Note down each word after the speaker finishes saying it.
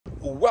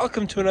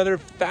Welcome to another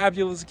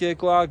fabulous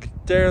gig log.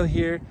 Daryl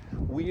here.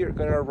 We are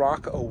gonna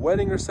rock a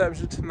wedding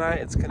reception tonight.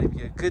 It's gonna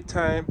be a good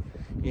time,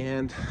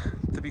 and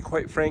to be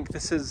quite frank,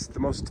 this is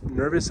the most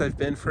nervous I've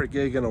been for a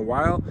gig in a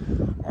while.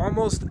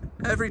 Almost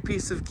every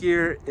piece of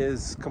gear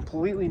is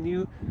completely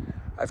new.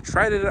 I've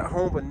tried it at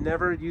home but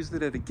never used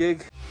it at a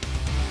gig.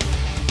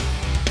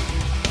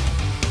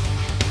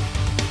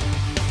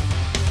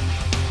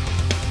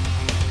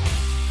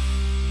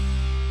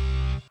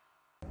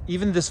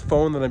 Even this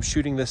phone that I'm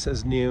shooting this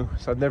is new,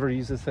 so I've never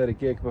used this at a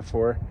gig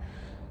before.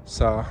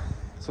 So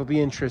this will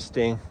be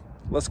interesting.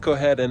 Let's go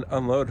ahead and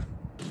unload.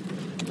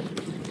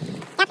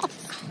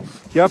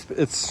 Yep,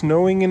 it's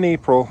snowing in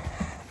April.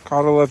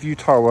 Gotta love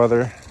Utah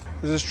weather.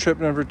 This is trip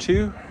number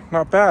 2.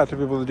 Not bad to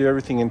be able to do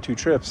everything in 2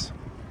 trips.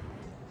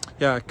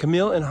 Yeah,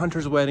 Camille and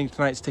Hunter's wedding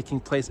tonight is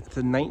taking place at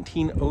the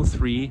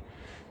 1903.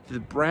 The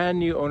brand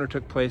new owner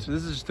took place.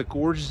 This is just a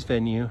gorgeous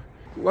venue.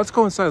 Let's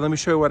go inside. Let me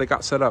show you what I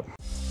got set up.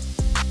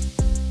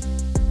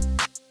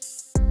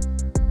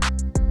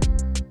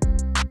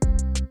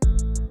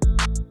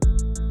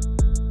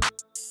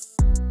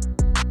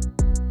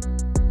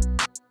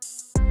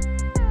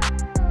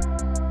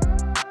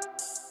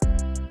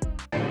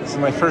 This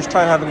is my first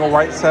time having a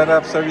white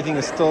setup, so everything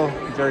is still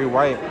very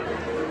white.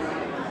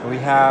 We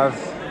have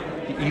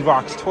the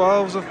Evox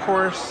 12s, of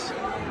course.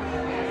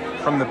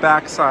 From the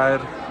back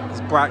side, this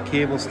black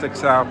cable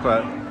sticks out,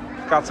 but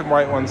got some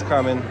white ones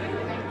coming.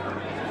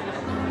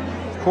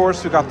 Of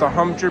course, we got the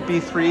Humpter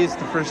B3s,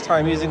 the first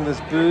time using this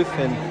booth,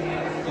 and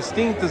this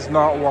thing does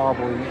not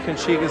wobble. You can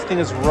shake, this thing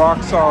is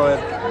rock solid,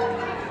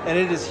 and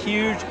it is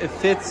huge. It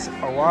fits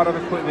a lot of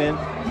equipment.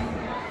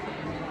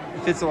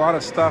 It fits a lot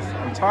of stuff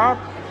on top,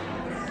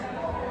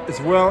 as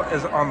well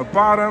as on the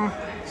bottom.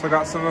 So I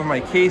got some of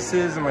my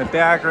cases in my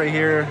bag right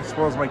here, as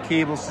well as my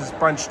cables just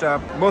bunched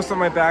up. Most of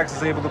my bags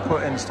is able to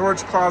put in a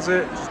storage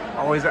closet. Just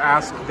always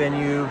ask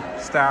venue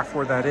staff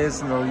where that is,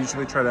 and they'll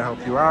usually try to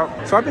help you out.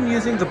 So I've been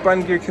using the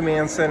Bun Gear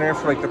Command Center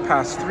for like the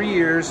past 3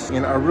 years,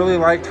 and I really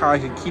liked how I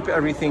could keep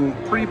everything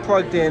pretty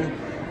plugged in,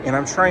 and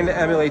I'm trying to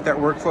emulate that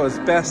workflow as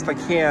best I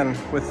can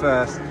with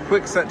a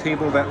quick set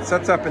table that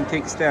sets up and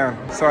takes down.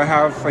 So I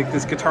have like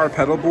this guitar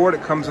pedal board.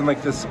 It comes in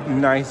like this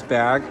nice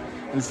bag.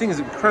 And this thing is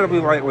incredibly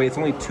lightweight. It's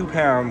only 2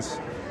 pounds.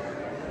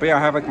 But yeah, I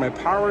have like my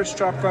power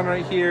strapped on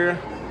right here.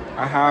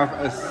 I have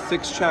a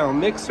 6-channel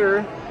mixer,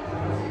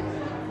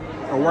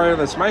 a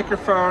wireless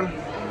microphone,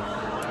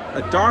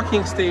 a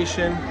docking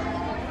station,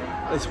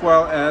 as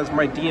well as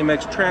my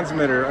DMX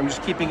transmitter. I'm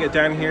just keeping it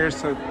down here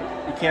so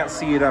you can't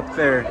see it up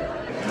there.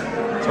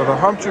 So the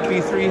Humpter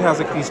B3 has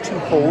like these 2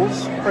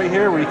 holes right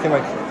here where you can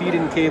like feed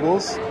in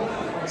cables.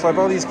 So I have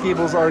all these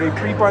cables already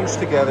pre-bunched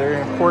together,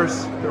 and of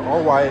course they're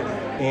all white.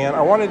 And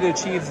I wanted to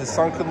achieve the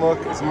sunken look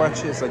as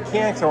much as I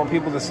can because I want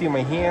people to see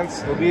my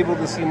hands. They'll be able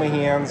to see my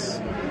hands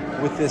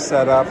with this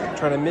setup.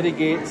 Trying to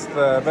mitigate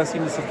the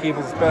messiness of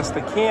cables as best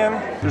I can.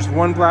 There's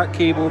 1 black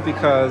cable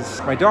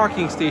because my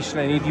docking station,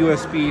 I need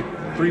USB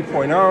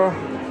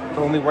 3.0.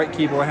 The only white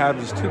cable I have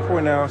is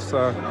 2.0,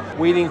 so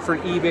waiting for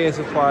an eBay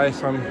supply,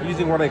 so I'm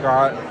using what I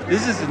got.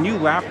 This is a new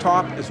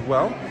laptop as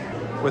well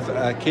with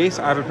a case.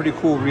 I have a pretty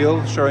cool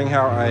reel showing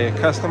how I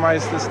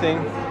customized this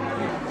thing.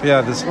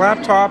 Yeah, this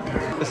laptop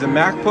is a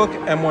MacBook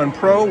M1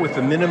 Pro with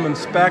the minimum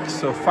specs,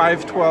 so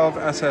 512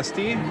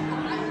 SSD,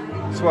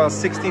 as well as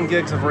 16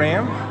 gigs of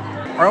RAM.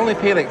 I only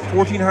paid like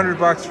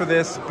 $1,400 for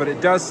this, but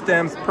it does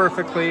stem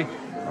perfectly.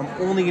 I'm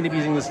only going to be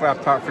using this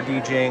laptop for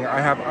DJing.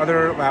 I have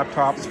other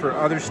laptops for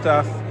other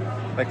stuff,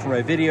 like for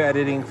my video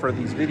editing for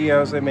these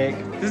videos I make.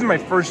 This is my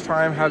first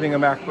time having a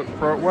MacBook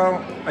Pro.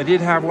 Well, I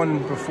did have one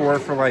before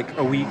for like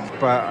a week,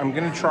 but I'm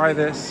going to try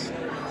this.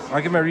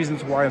 I'll give my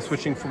reasons why I'm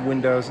switching from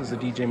Windows as a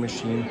DJ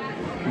machine.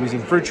 I'm using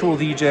Virtual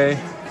DJ.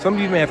 Some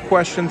of you may have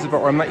questions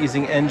about why I'm not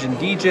using Engine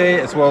DJ,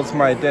 as well as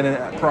my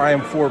Denon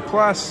Prime 4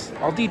 Plus.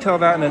 I'll detail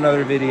that in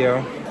another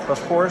video. Of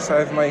course,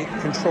 I have my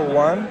Control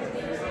 1.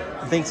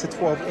 Thanks to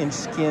 12-inch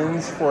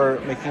skins for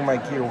making my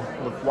gear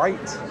look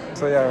white.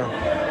 So yeah,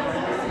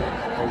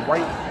 a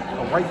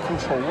white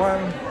Control 1.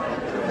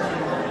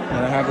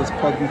 And I have this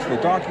plugged into the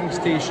docking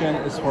station,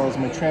 as well as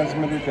my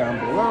transmitter down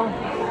below.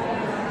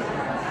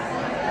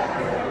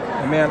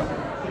 And man,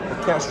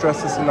 I can't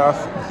stress this enough.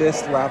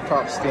 This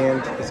laptop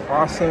stand is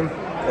awesome.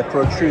 It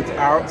protrudes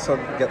out so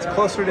it gets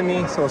closer to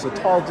me. So as a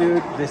tall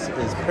dude, this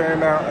is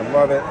paramount. I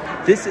love it.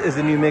 This is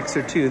a new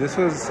mixer too. This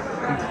was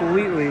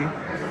completely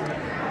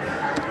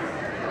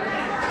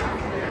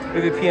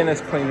with a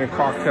pianist playing your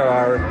cocktail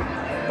hour.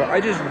 But I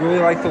just really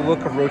like the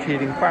look of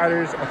rotating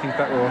platters. I think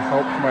that will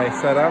help my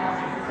setup.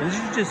 And this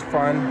is just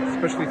fun,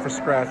 especially for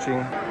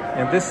scratching.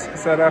 And this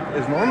setup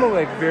is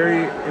normally like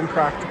very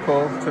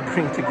impractical to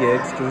bring to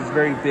gigs because it's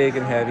very big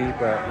and heavy,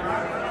 but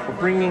we're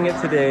bringing it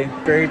today.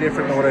 Very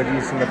different than what I've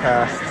used in the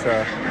past.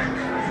 So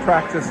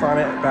practice on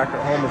it back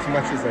at home as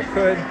much as I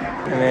could.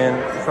 And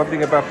then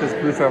something about this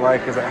booth I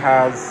like is it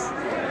has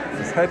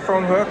this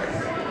headphone hook,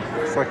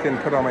 so I can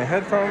put on my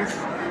headphones,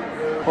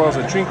 as well as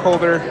a drink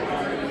holder,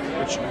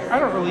 which I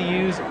don't really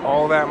use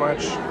all that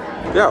much.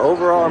 Yeah,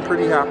 overall I'm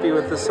pretty happy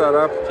with the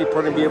setup. People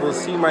are gonna be able to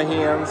see my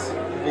hands.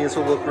 I think this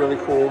will look really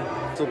cool.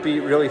 This will be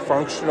really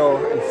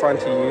functional and fun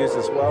to use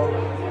as well.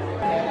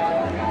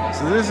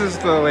 So this is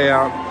the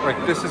layout.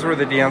 Like, this is where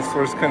the dance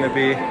floor is going to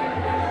be.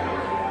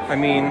 I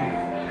mean,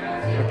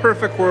 in a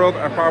perfect world,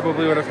 I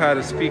probably would have had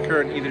a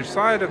speaker on either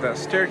side of that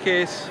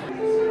staircase.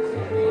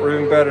 Or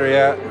even better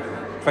yet,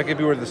 if I could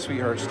be where the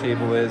sweethearts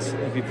table is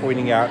and be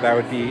pointing out, that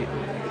would be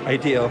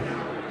ideal.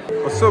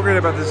 What's so great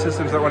about this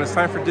system is that when it's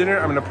time for dinner,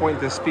 I'm going to point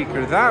this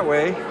speaker that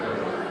way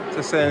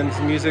to send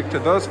music to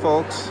those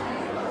folks.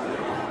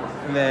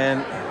 And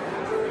then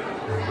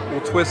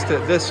we'll twist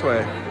it this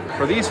way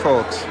for these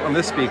folks on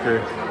this speaker.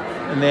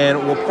 And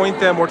then we'll point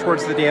them more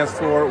towards the dance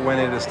floor when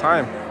it is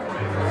time.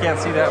 You can't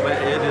see that, but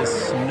it is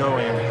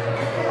snowing.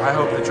 I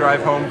hope the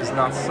drive home does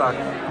not suck.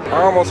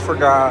 I almost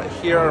forgot,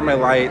 here are my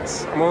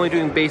lights. I'm only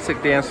doing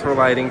basic dance floor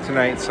lighting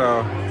tonight,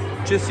 so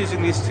just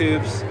using these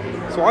tubes.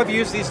 So I've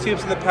used these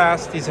tubes in the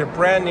past. These are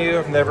brand new.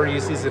 I've never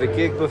used these at a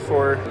gig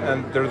before.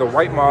 And they're the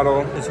white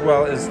model, as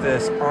well as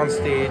this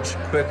on-stage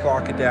quick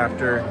lock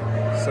adapter.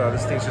 So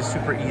this thing's just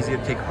super easy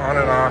to take on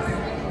and off.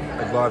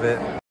 I love it.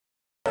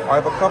 I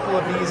have a couple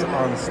of these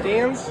on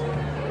stands.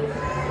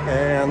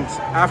 And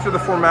after the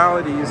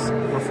formalities,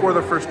 before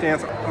the first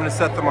dance, I'm gonna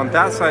set them on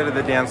that side of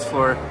the dance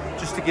floor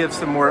just to give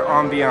some more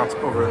ambiance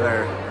over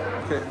there.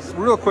 Okay, so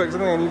real quick,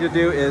 something I need to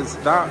do is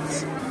that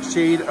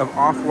shade of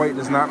off-white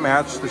does not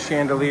match the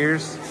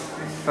chandeliers.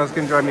 That's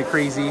gonna drive me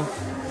crazy.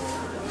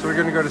 So we're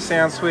gonna go to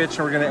SoundSwitch and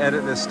we're gonna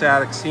edit this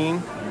static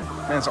scene.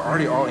 Man, it's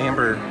already all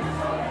amber.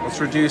 Let's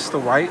reduce the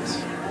white.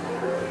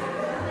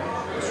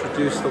 Let's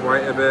reduce the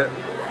white a bit.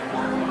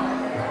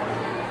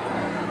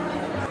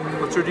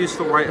 Let's reduce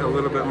the white a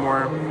little bit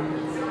more.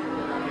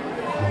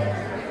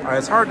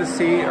 It's hard to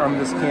see on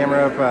this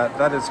camera, but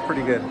that is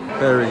pretty good.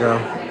 There we go,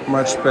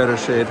 much better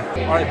shade.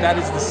 All right, that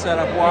is the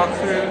setup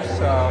walk-through,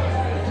 so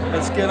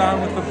let's get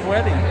on with the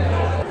wedding.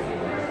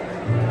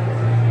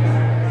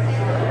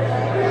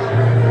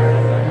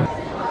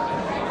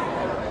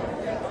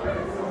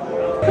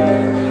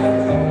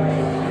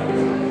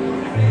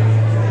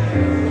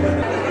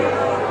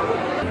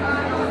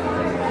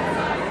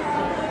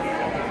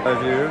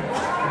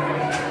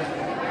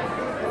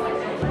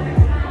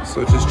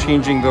 So just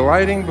changing the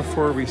lighting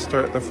before we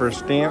start the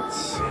first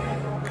dance.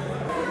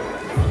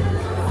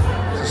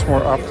 Just more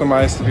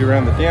optimized to be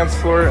around the dance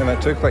floor, and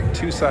that took like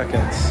 2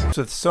 seconds.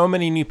 With so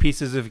many new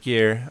pieces of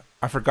gear,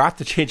 I forgot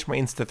to change my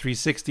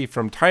Insta360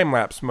 from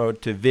time-lapse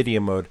mode to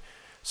video mode.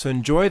 So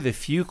enjoy the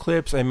few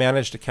clips I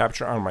managed to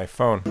capture on my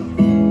phone.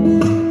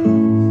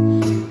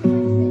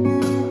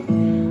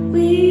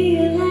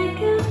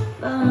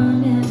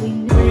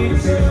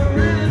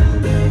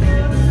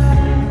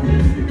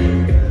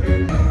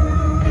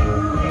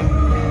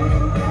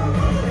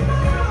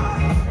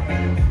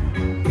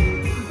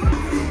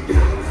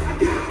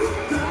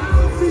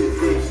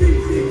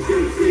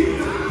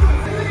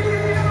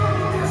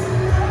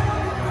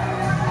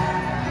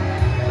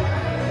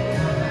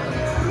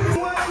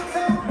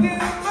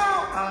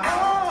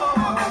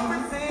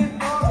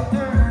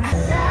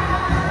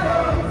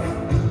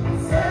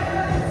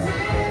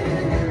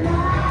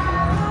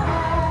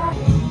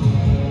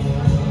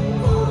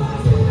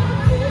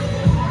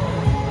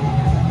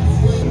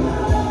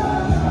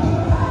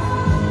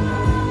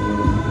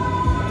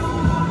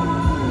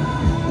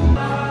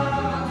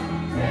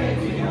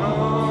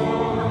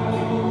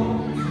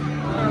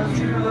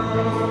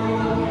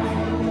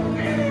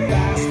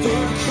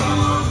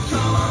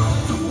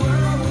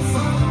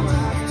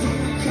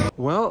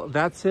 Well,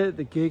 that's it.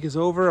 The gig is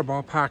over. I'm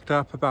all packed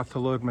up, about to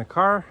load my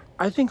car.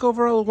 I think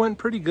overall it went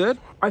pretty good.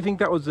 I think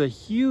that was a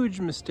huge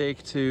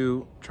mistake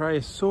to try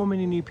so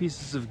many new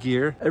pieces of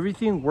gear.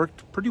 Everything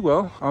worked pretty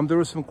well. There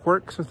were some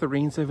quirks with the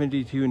Rain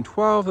 72 and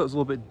 12 that was a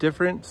little bit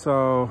different.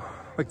 So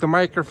like the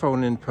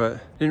microphone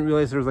input, didn't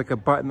realize there was like a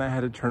button I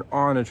had to turn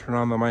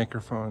on the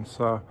microphone.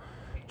 So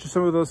just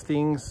some of those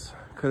things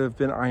could have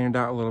been ironed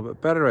out a little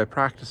bit better by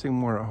practicing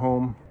more at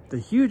home. The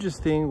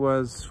hugest thing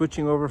was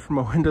switching over from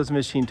a Windows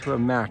machine to a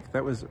Mac.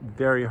 That was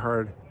very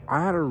hard.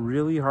 I had a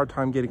really hard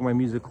time getting my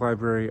music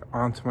library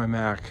onto my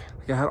Mac.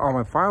 Like I had all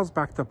my files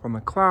backed up on the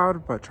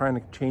cloud, but trying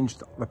to change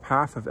the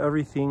path of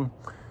everything,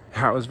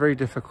 yeah, it was very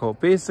difficult.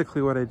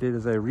 Basically what I did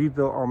is I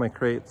rebuilt all my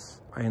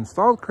crates. I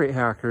installed Crate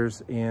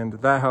Hackers, and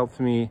that helped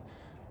me.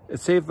 It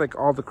saved like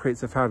all the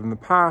crates I've had in the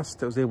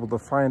past. I was able to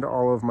find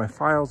all of my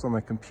files on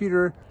my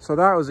computer. So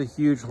that was a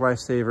huge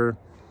lifesaver.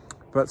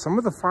 But some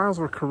of the files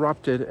were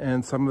corrupted,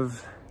 and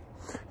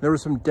there were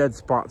some dead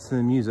spots in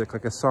the music.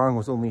 Like a song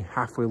was only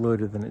halfway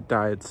loaded and it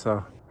died.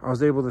 So I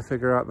was able to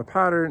figure out the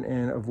pattern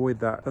and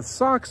avoid that. That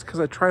sucks because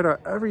I tried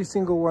out every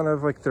single one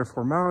of like their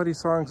formality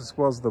songs as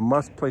well as the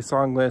must play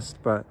song list.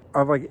 But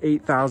of like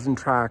 8,000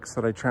 tracks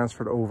that I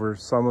transferred over,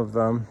 some of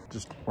them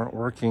just weren't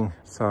working.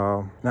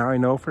 So now I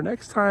know for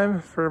next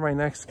time, for my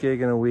next gig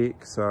in a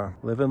week. So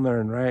live and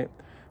learn, right?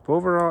 But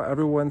overall,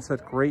 everyone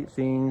said great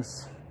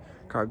things.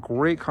 Got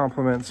great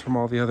compliments from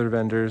all the other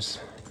vendors.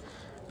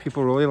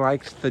 People really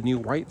liked the new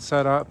white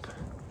setup.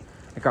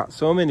 I got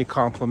so many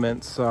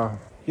compliments. Yeah,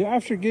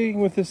 after gigging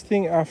with this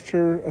thing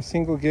after a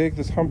single gig,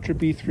 this Humpter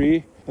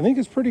B3, I think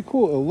it's pretty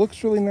cool. It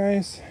looks really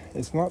nice.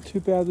 It's not too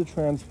bad to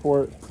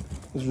transport.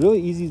 It's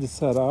really easy to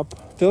set up.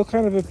 Still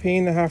kind of a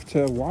pain to have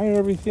to wire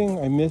everything.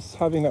 I miss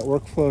having that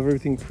workflow of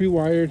everything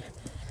pre-wired,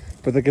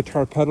 but the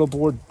guitar pedal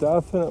board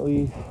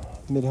definitely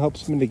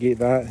helps mitigate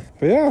that.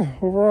 But yeah,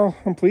 overall,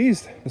 I'm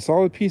pleased. A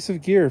solid piece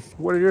of gear.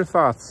 What are your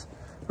thoughts?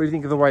 What do you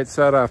think of the white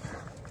setup?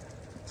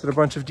 Is it a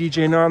bunch of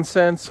DJ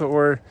nonsense,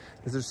 or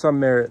is there some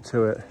merit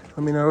to it?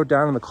 Let me know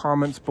down in the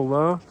comments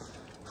below.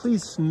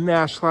 Please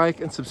smash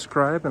like and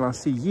subscribe, and I'll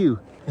see you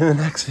in the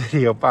next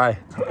video. Bye.